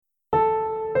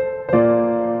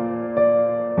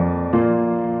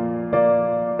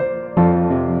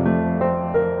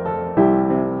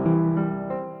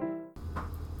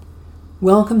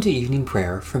Welcome to evening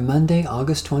prayer for Monday,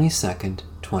 August 22nd,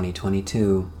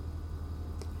 2022.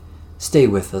 Stay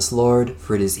with us, Lord,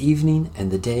 for it is evening and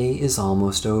the day is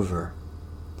almost over.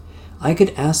 I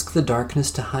could ask the darkness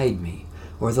to hide me,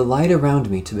 or the light around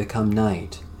me to become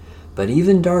night, but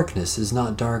even darkness is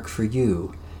not dark for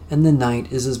you, and the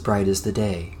night is as bright as the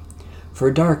day,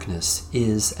 for darkness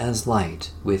is as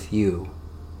light with you.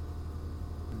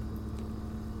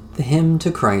 The hymn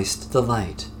to Christ the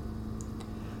Light.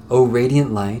 O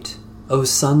radiant light, O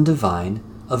Sun divine,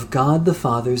 of God the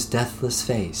Father's deathless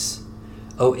face,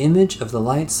 O image of the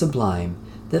light sublime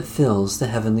that fills the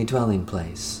heavenly dwelling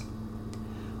place.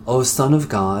 O Son of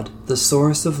God, the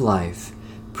source of life,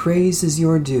 praise is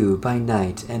your due by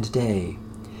night and day.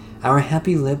 Our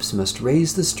happy lips must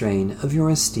raise the strain of your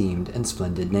esteemed and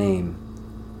splendid name.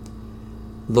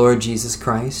 Lord Jesus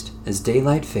Christ, as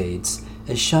daylight fades,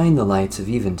 as shine the lights of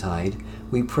eventide,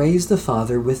 we praise the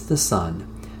Father with the Son,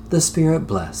 the Spirit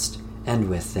blessed, and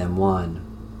with them one.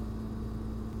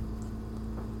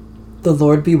 The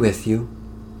Lord be with you.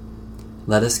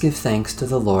 Let us give thanks to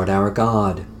the Lord our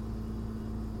God.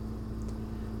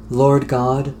 Lord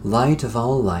God, light of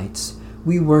all lights,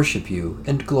 we worship you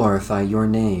and glorify your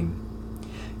name.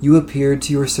 You appeared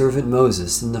to your servant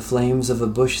Moses in the flames of a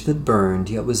bush that burned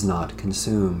yet was not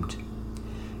consumed.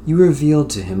 You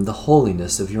revealed to him the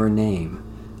holiness of your name.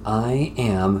 I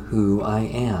am who I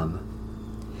am.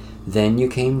 Then you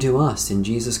came to us in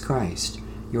Jesus Christ,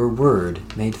 your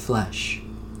Word made flesh.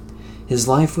 His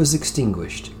life was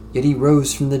extinguished, yet he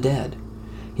rose from the dead.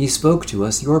 He spoke to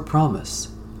us your promise,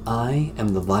 I am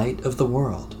the light of the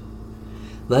world.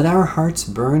 Let our hearts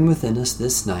burn within us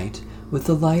this night with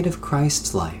the light of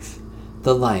Christ's life,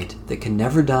 the light that can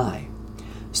never die,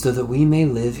 so that we may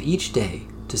live each day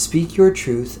to speak your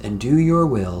truth and do your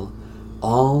will,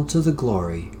 all to the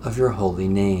glory of your holy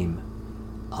name.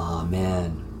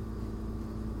 Amen.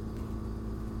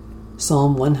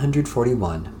 Psalm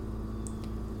 141.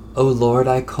 O Lord,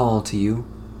 I call to you.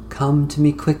 Come to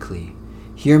me quickly.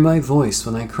 Hear my voice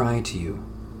when I cry to you.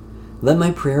 Let my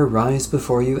prayer rise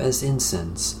before you as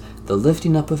incense, the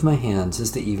lifting up of my hands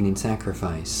as the evening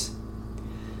sacrifice.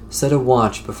 Set a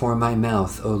watch before my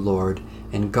mouth, O Lord,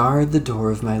 and guard the door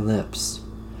of my lips.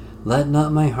 Let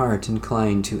not my heart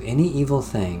incline to any evil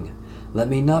thing. Let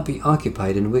me not be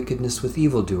occupied in wickedness with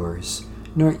evildoers,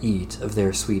 nor eat of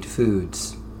their sweet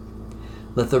foods.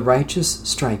 Let the righteous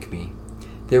strike me.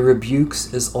 Their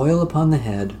rebukes as oil upon the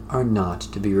head are not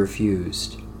to be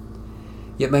refused.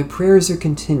 Yet my prayers are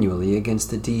continually against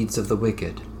the deeds of the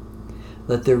wicked.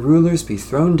 Let their rulers be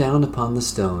thrown down upon the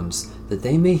stones, that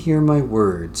they may hear my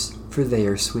words, for they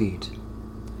are sweet.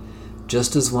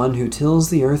 Just as one who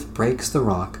tills the earth breaks the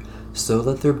rock, so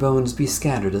let their bones be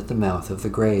scattered at the mouth of the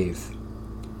grave.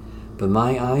 But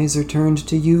my eyes are turned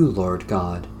to you, Lord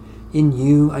God. In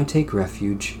you I take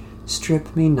refuge.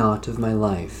 Strip me not of my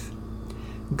life.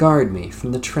 Guard me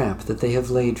from the trap that they have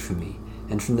laid for me,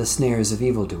 and from the snares of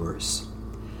evildoers.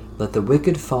 Let the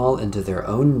wicked fall into their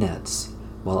own nets,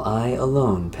 while I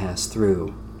alone pass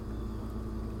through.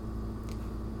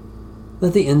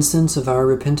 Let the incense of our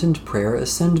repentant prayer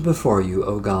ascend before you,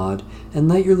 O God, and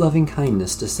let your loving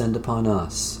kindness descend upon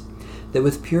us, that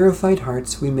with purified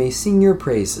hearts we may sing your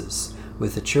praises,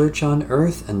 with the church on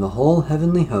earth and the whole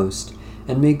heavenly host,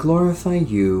 and may glorify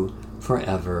you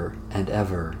forever and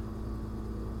ever.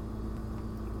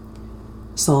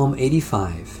 Psalm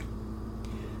 85.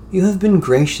 You have been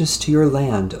gracious to your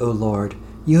land, O Lord.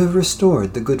 You have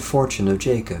restored the good fortune of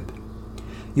Jacob.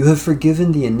 You have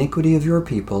forgiven the iniquity of your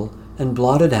people and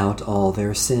blotted out all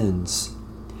their sins.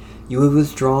 You have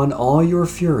withdrawn all your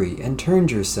fury and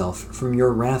turned yourself from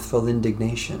your wrathful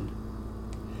indignation.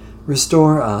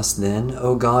 Restore us then,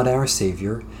 O God our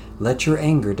Savior. Let your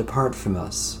anger depart from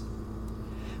us.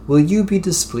 Will you be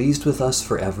displeased with us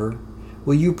forever?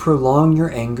 Will you prolong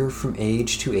your anger from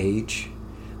age to age?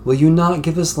 Will you not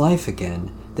give us life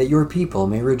again, that your people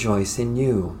may rejoice in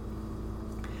you?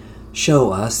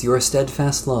 Show us your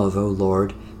steadfast love, O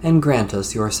Lord, and grant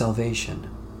us your salvation.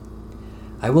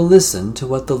 I will listen to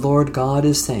what the Lord God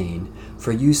is saying,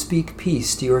 for you speak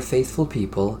peace to your faithful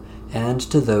people and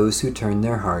to those who turn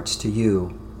their hearts to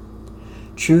you.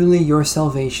 Truly your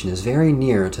salvation is very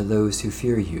near to those who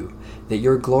fear you, that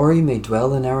your glory may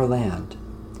dwell in our land.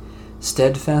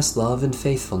 Steadfast love and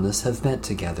faithfulness have met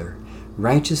together.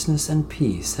 Righteousness and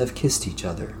peace have kissed each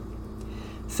other.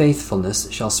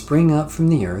 Faithfulness shall spring up from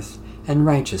the earth, and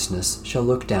righteousness shall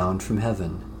look down from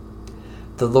heaven.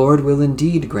 The Lord will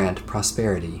indeed grant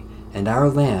prosperity, and our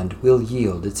land will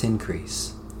yield its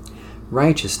increase.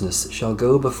 Righteousness shall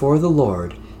go before the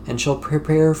Lord, and shall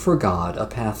prepare for God a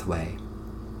pathway.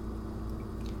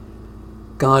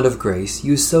 God of grace,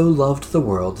 you so loved the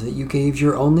world that you gave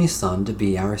your only Son to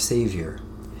be our Savior.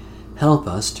 Help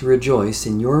us to rejoice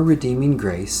in your redeeming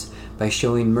grace by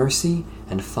showing mercy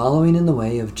and following in the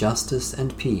way of justice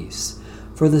and peace,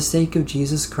 for the sake of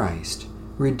Jesus Christ,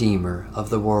 Redeemer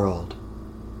of the world.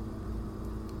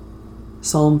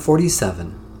 Psalm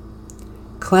 47.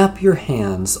 Clap your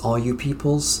hands, all you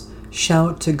peoples,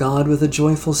 shout to God with a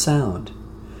joyful sound.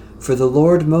 For the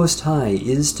Lord Most High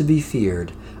is to be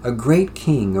feared, a great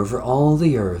King over all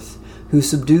the earth, who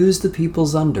subdues the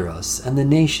peoples under us and the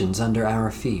nations under our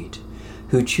feet,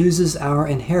 who chooses our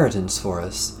inheritance for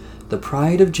us, the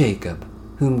pride of Jacob,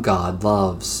 whom God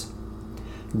loves.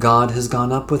 God has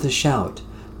gone up with a shout,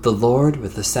 the Lord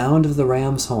with the sound of the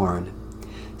ram's horn.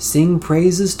 Sing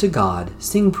praises to God,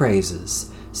 sing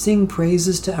praises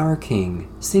to our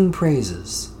King, sing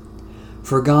praises.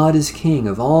 For God is King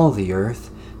of all the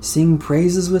earth, sing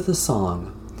praises with a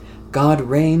song. God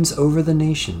reigns over the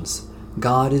nations,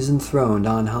 God is enthroned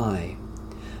on high.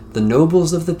 The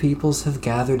nobles of the peoples have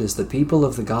gathered as the people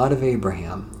of the God of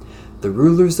Abraham. The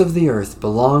rulers of the earth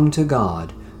belong to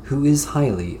God, who is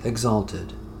highly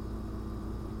exalted.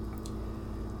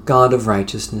 God of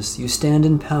righteousness, you stand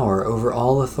in power over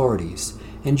all authorities,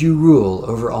 and you rule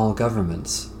over all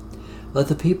governments. Let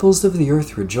the peoples of the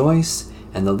earth rejoice,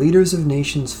 and the leaders of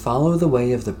nations follow the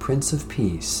way of the Prince of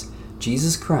Peace,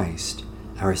 Jesus Christ,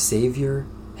 our Savior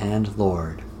and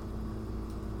Lord.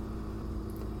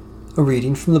 A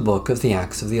reading from the book of the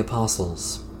Acts of the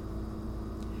Apostles.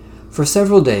 For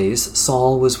several days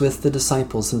Saul was with the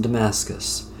disciples in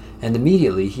Damascus, and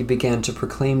immediately he began to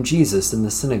proclaim Jesus in the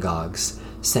synagogues,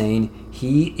 saying,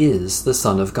 "He is the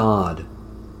Son of God."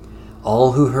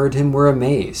 All who heard him were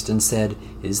amazed and said,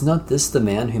 "Is not this the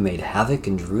man who made havoc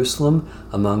in Jerusalem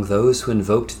among those who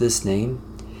invoked this name?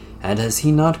 And has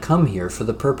he not come here for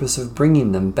the purpose of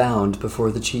bringing them bound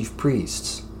before the chief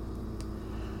priests?"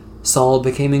 Saul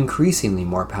became increasingly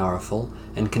more powerful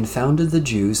and confounded the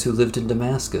Jews who lived in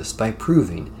Damascus by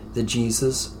proving that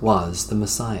Jesus was the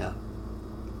Messiah.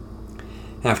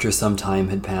 After some time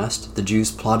had passed, the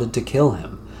Jews plotted to kill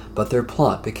him, but their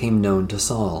plot became known to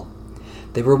Saul.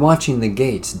 They were watching the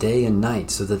gates day and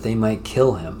night so that they might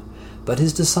kill him, but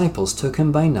his disciples took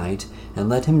him by night and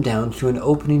let him down through an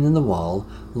opening in the wall,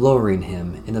 lowering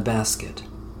him in a basket.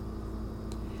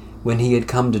 When he had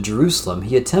come to Jerusalem,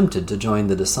 he attempted to join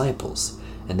the disciples,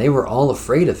 and they were all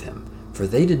afraid of him, for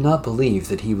they did not believe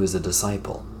that he was a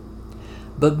disciple.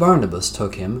 But Barnabas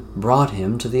took him, brought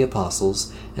him to the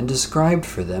apostles, and described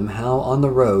for them how on the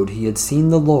road he had seen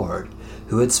the Lord,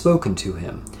 who had spoken to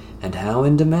him, and how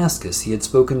in Damascus he had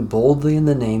spoken boldly in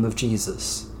the name of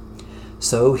Jesus.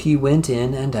 So he went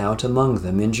in and out among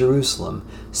them in Jerusalem,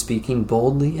 speaking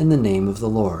boldly in the name of the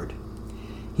Lord.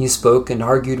 He spoke and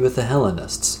argued with the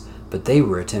Hellenists, but they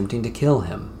were attempting to kill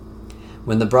him.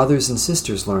 When the brothers and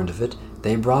sisters learned of it,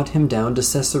 they brought him down to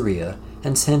Caesarea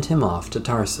and sent him off to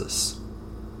Tarsus.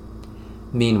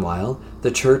 Meanwhile,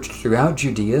 the church throughout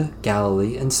Judea,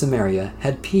 Galilee, and Samaria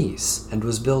had peace and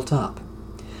was built up.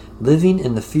 Living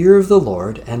in the fear of the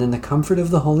Lord and in the comfort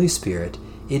of the Holy Spirit,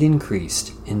 it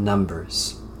increased in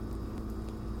numbers.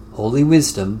 Holy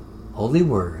wisdom, holy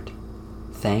word,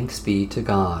 thanks be to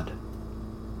God.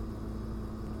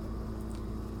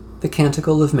 The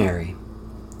Canticle of Mary.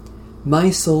 My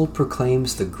soul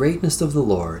proclaims the greatness of the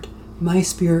Lord. My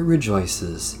spirit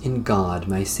rejoices in God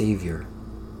my Savior.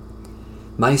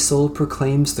 My soul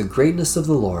proclaims the greatness of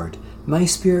the Lord. My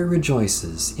spirit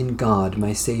rejoices in God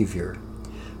my Savior.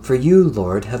 For you,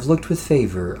 Lord, have looked with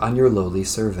favor on your lowly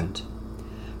servant.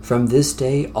 From this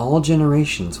day all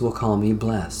generations will call me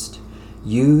blessed.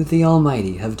 You, the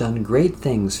Almighty, have done great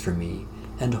things for me,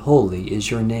 and holy is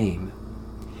your name.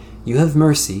 You have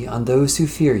mercy on those who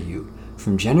fear you,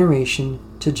 from generation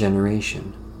to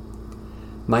generation.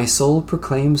 My soul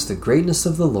proclaims the greatness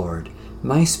of the Lord.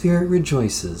 My spirit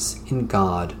rejoices in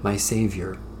God my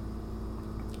Savior.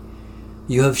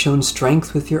 You have shown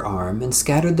strength with your arm and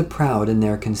scattered the proud in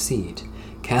their conceit,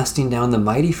 casting down the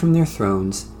mighty from their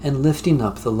thrones and lifting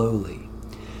up the lowly.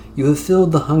 You have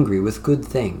filled the hungry with good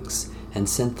things and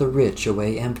sent the rich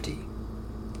away empty.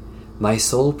 My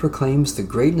soul proclaims the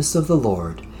greatness of the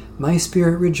Lord. My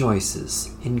spirit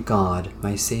rejoices in God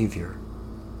my Savior.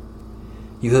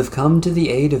 You have come to the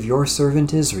aid of your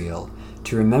servant Israel,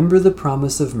 to remember the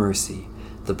promise of mercy,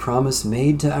 the promise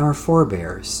made to our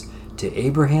forebears, to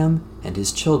Abraham and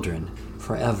his children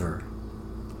forever.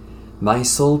 My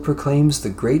soul proclaims the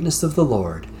greatness of the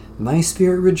Lord. My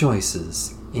spirit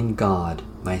rejoices in God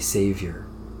my Savior.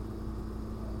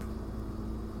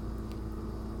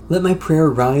 Let my prayer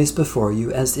rise before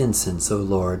you as incense, O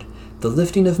Lord. The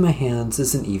lifting of my hands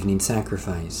is an evening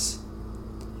sacrifice.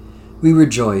 We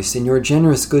rejoice in your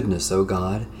generous goodness, O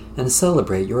God, and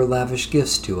celebrate your lavish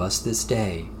gifts to us this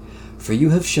day, for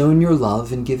you have shown your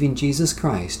love in giving Jesus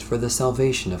Christ for the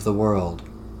salvation of the world.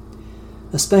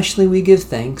 Especially we give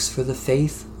thanks for the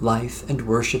faith, life, and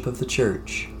worship of the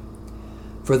Church,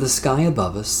 for the sky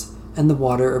above us and the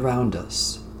water around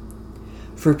us,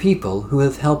 for people who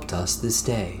have helped us this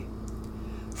day,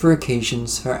 for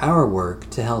occasions for our work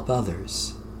to help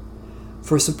others,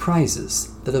 for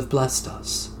surprises that have blessed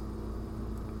us.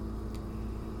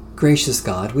 Gracious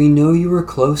God, we know you are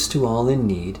close to all in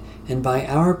need, and by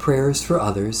our prayers for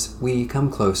others, we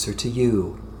come closer to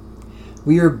you.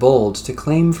 We are bold to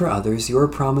claim for others your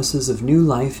promises of new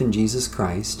life in Jesus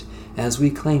Christ as we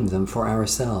claim them for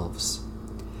ourselves.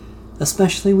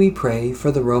 Especially we pray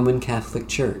for the Roman Catholic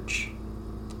Church,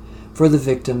 for the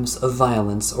victims of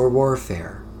violence or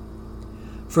warfare,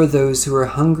 for those who are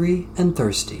hungry and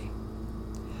thirsty,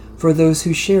 for those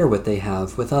who share what they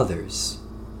have with others,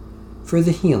 for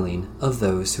the healing of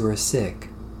those who are sick.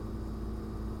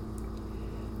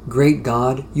 Great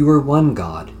God, you are one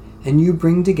God, and you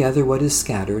bring together what is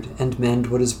scattered and mend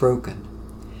what is broken.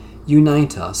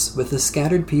 Unite us with the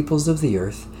scattered peoples of the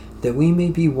earth, that we may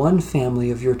be one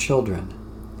family of your children.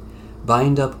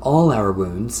 Bind up all our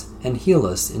wounds and heal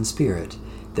us in spirit,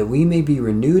 that we may be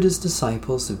renewed as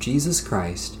disciples of Jesus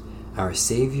Christ, our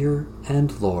Savior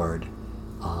and Lord.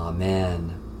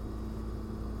 Amen.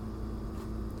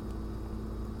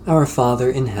 Our Father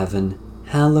in heaven,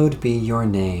 hallowed be your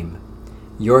name.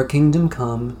 Your kingdom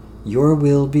come, your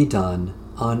will be done,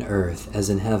 on earth as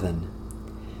in heaven.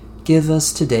 Give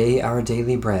us today our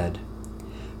daily bread.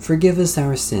 Forgive us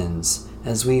our sins,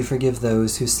 as we forgive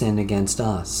those who sin against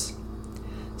us.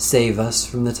 Save us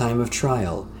from the time of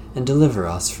trial, and deliver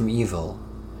us from evil.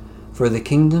 For the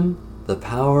kingdom, the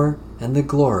power, and the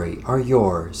glory are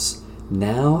yours,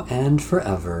 now and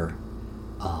forever.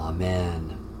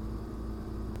 Amen.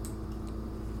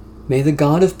 May the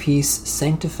God of peace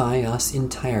sanctify us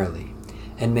entirely,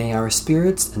 and may our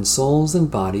spirits and souls and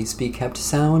bodies be kept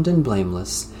sound and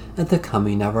blameless at the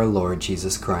coming of our Lord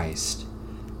Jesus Christ.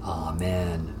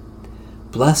 Amen.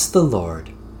 Bless the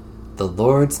Lord. The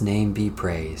Lord's name be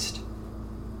praised.